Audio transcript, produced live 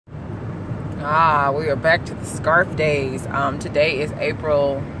We are back to the scarf days. Today is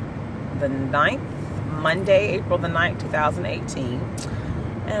April the 9th, Monday, April the 9th, 2018.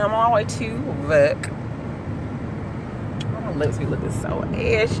 And I'm on my way to work. My lips be looking so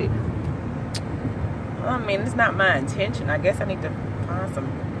ashy. I mean, it's not my intention. I guess I need to find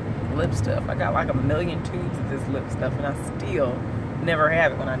some lip stuff. I got like a million tubes of this lip stuff and I still never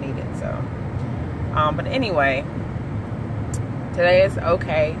have it when I need it. So, but anyway, today is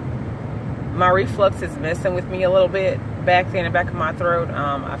okay. My reflux is messing with me a little bit back there in the back of my throat.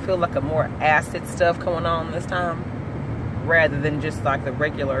 I feel like a more acid stuff going on this time rather than just like the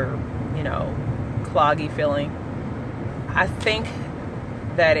regular, cloggy feeling. I think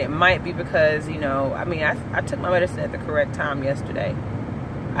that it might be because, I took my medicine at the correct time yesterday.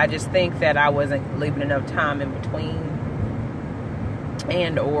 I just think that I wasn't leaving enough time in between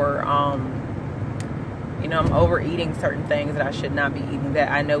I'm overeating certain things that I should not be eating that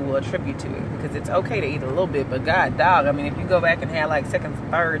I know will attribute to it, because it's okay to eat a little bit, but God dog, if you go back and have like seconds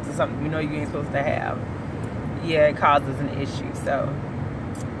and thirds or something you ain't supposed to have, yeah, it causes an issue. So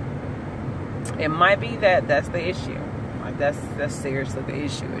it might be that that's the issue. Like that's seriously the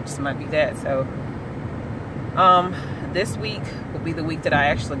issue. It just might be that. So this week will be the week that I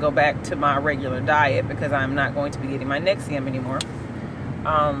actually go back to my regular diet, because I'm not going to be getting my Nexium anymore.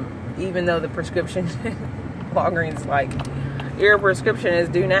 Even though the prescription Walgreens like, your prescription is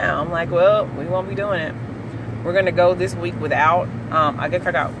due now. I'm like, well, we won't be doing it. We're gonna go this week without. I guess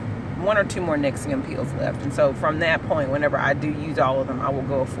I got 1 or 2 more Nexium pills left, and so from that point, whenever I do use all of them, I will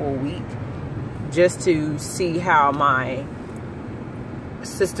go a full week just to see how my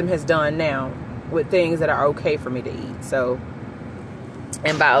system has done now with things that are okay for me to eat. So,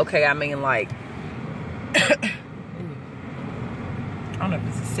 and by okay, I mean like I don't know if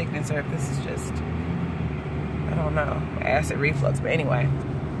it's a sickness or if this is just, I don't know, acid reflux. But anyway.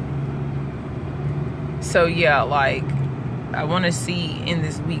 So yeah, like, I want to see in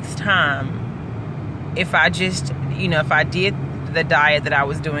this week's time if I just, if I did the diet that I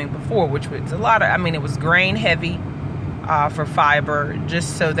was doing before, which was a lot of, it was grain heavy for fiber,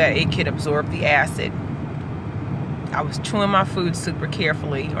 just so that it could absorb the acid. I was chewing my food super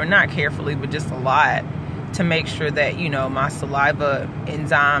carefully, or not carefully, but just a lot, to make sure that, my saliva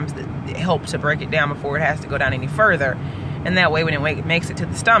enzymes that help to break it down before it has to go down any further. And that way, when it makes it to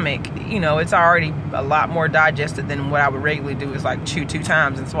the stomach, it's already a lot more digested than what I would regularly do, is like chew 2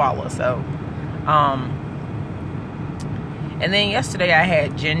 times and swallow. So, and then yesterday I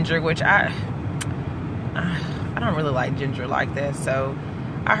had ginger, which I don't really like ginger like that. So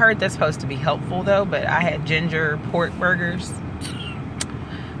I heard that's supposed to be helpful though, but I had ginger pork burgers.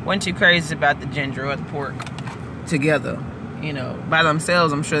 Wasn't too crazy about the ginger or the pork together. By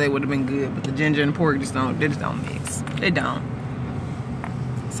themselves, I'm sure they would have been good, but the ginger and pork just don't mix. They don't.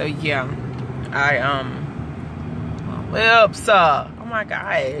 So yeah, oh my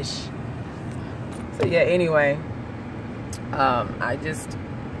gosh. So yeah, anyway,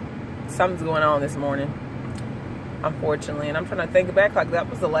 something's going on this morning, unfortunately, and I'm trying to think back, like that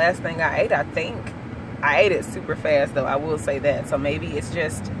was the last thing I ate. I think I ate it super fast though, I will say that. So maybe it's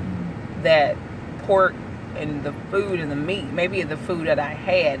just that pork and the food and the meat, maybe the food that I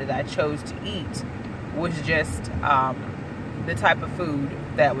had that I chose to eat was just the type of food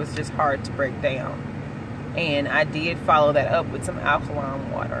that was just hard to break down. And I did follow that up with some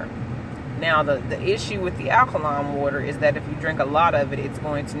alkaline water. Now the issue with the alkaline water is that if you drink a lot of it, it's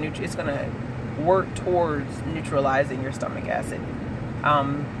going to work towards neutralizing your stomach acid.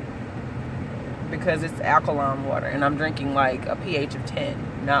 Because it's alkaline water, and I'm drinking like a pH of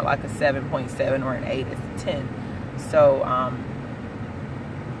 10, not like a 7.7 or an 8, it's a 10. So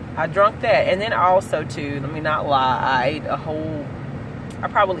I drank that, and then also too, let me not lie, I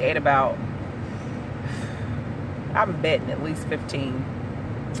probably ate about, I'm betting at least 15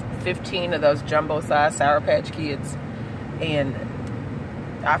 of those jumbo size Sour Patch Kids, and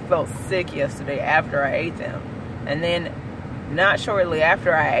I felt sick yesterday after I ate them. And then not shortly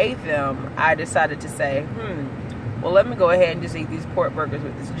after I ate them, I decided to say, well, let me go ahead and just eat these pork burgers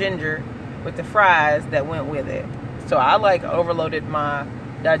with this ginger, with the fries that went with it. So I like overloaded my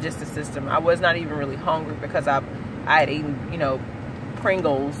digestive system. I was not even really hungry because I had eaten,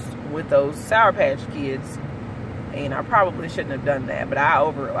 Pringles with those Sour Patch Kids, and I probably shouldn't have done that, but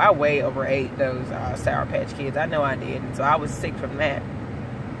I way overate those Sour Patch Kids. I know I did, and so I was sick from that.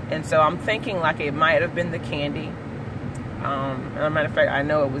 And so I'm thinking like it might have been the candy. As a matter of fact, I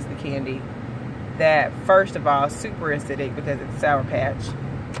know it was the candy. That, first of all, super acidic because it's Sour Patch.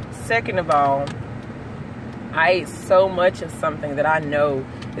 Second of all, I ate so much of something that I know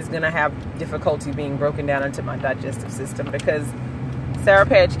is going to have difficulty being broken down into my digestive system, because Sour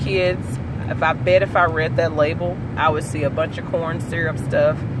Patch Kids, if I read that label, I would see a bunch of corn syrup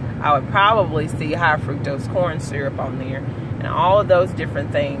stuff. I would probably see high fructose corn syrup on there. And all of those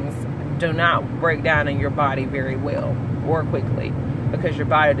different things do not break down in your body very well or quickly, because your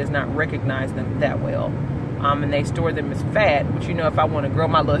body does not recognize them that well. And they store them as fat, which, you know, if I want to grow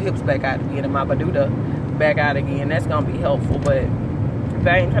my little hips back out again and my baduda back out again, that's going to be helpful. But if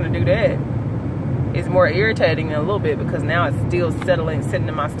I ain't trying to do that, it's more irritating in a little bit, because now it's still sitting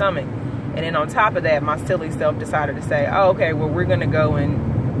in my stomach. And then on top of that, my silly self decided to say, oh, okay, well, we're going to go and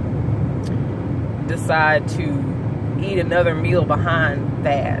decide to eat another meal behind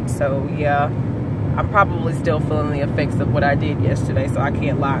that. So, yeah, I'm probably still feeling the effects of what I did yesterday, so I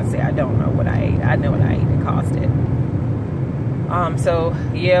can't lie and say I don't know what I ate. I know what I ate. It caused it. So,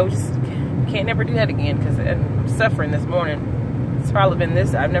 yeah, we just can't never do that again, because I'm suffering this morning. It's probably been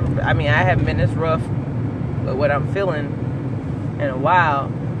this, I haven't been this rough with what I'm feeling in a while.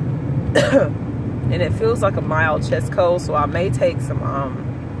 And it feels like a mild chest cold, so I may take some,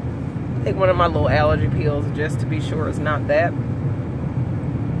 take one of my little allergy pills just to be sure it's not that.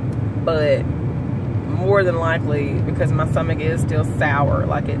 But more than likely, because my stomach is still sour,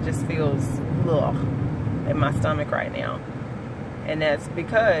 like it just feels ugh in my stomach right now. And that's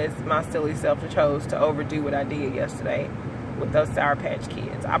because my silly self chose to overdo what I did yesterday with those Sour Patch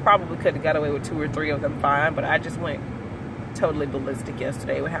Kids. I probably could have got away with 2 or 3 of them fine, but I just went totally ballistic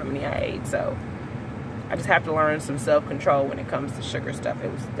yesterday with how many I ate. So I just have to learn some self-control when it comes to sugar stuff.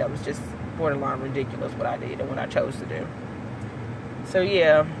 That was just borderline ridiculous what I did and what I chose to do. So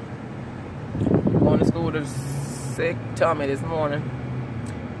yeah, going to school with a sick tummy this morning,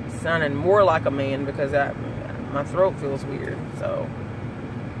 sounding more like a man because my throat feels weird. So,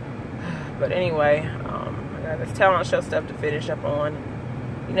 but anyway, I got this talent show stuff to finish up on.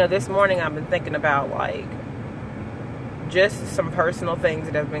 You know, this morning I've been thinking about, like, just some personal things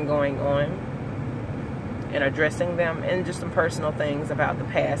that have been going on and addressing them, and just some personal things about the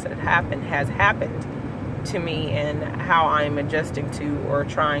past that has happened to me, and how I'm adjusting to or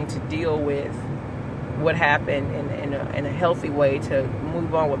trying to deal with what happened in a healthy way to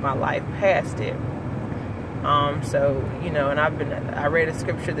move on with my life past it. So, you know, and I read a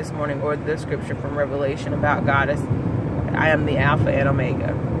scripture this morning, or the scripture from Revelation, about God as, I am the Alpha and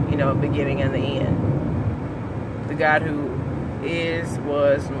Omega, you know, beginning and the end. The God who is,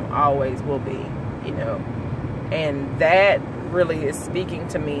 was, and always will be, you know. And that really is speaking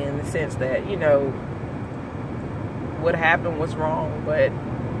to me in the sense that, you know, what happened was wrong, but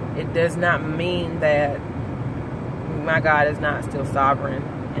it does not mean that my God is not still sovereign,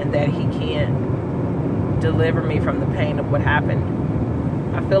 and that he can't deliver me from the pain of what happened.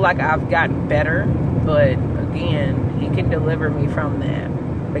 I feel like I've gotten better, but again, he can deliver me from that,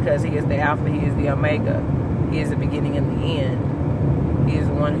 because he is the Alpha, he is the Omega, he is the beginning and the end. He is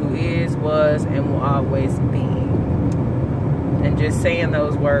the one who is, was, and will always be. And just saying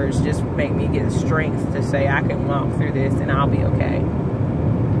those words just make me get strength to say I can walk through this and I'll be okay.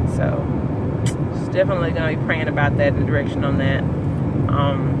 So, just definitely going to be praying about that, the direction on that.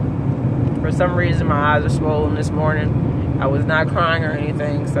 For some reason, my eyes are swollen this morning. I was not crying or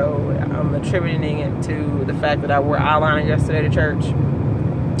anything, so I'm attributing it to the fact that I wore eyeliner yesterday to church.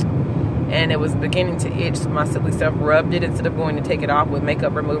 And it was beginning to itch, so my silly self rubbed it instead of going to take it off with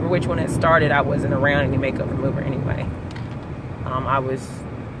makeup remover, which when it started, I wasn't around any makeup remover anyway. I was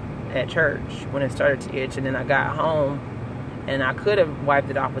at church when it started to itch, and then I got home, and I could have wiped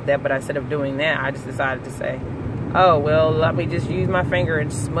it off with that, but instead of doing that, I just decided to say, oh, well, let me just use my finger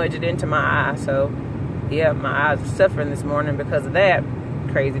and smudge it into my eye. So, yeah, my eyes are suffering this morning because of that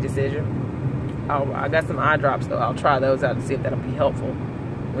crazy decision. I got some eye drops, though. I'll try those out to see if that'll be helpful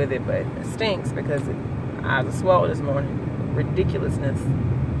with it, but it stinks because my eyes are swollen this morning. Ridiculousness.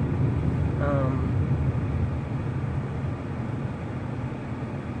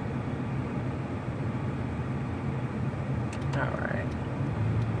 Alright.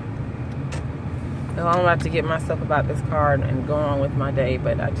 Well, I'm about to get myself about this card and go on with my day,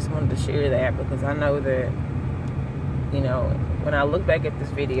 but I just wanted to share that because I know that, you know, when I look back at this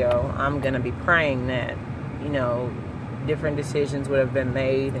video, I'm going to be praying that, you know, different decisions would have been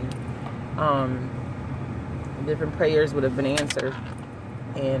made, and different prayers would have been answered.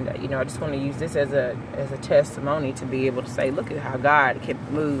 And, you know, I just want to use this as a testimony to be able to say, look at how God can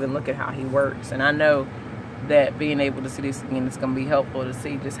move and look at how he works. And I know that being able to see this again is going to be helpful to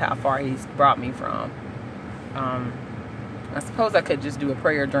see just how far he's brought me from. I suppose I could just do a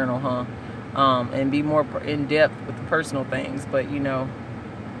prayer journal, huh? And be more in depth with the personal things. But, you know,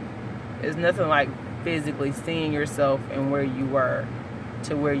 there's nothing like physically seeing yourself and where you were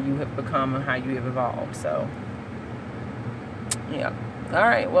to where you have become and how you have evolved. So, yeah. All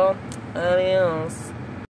right, well, Adios.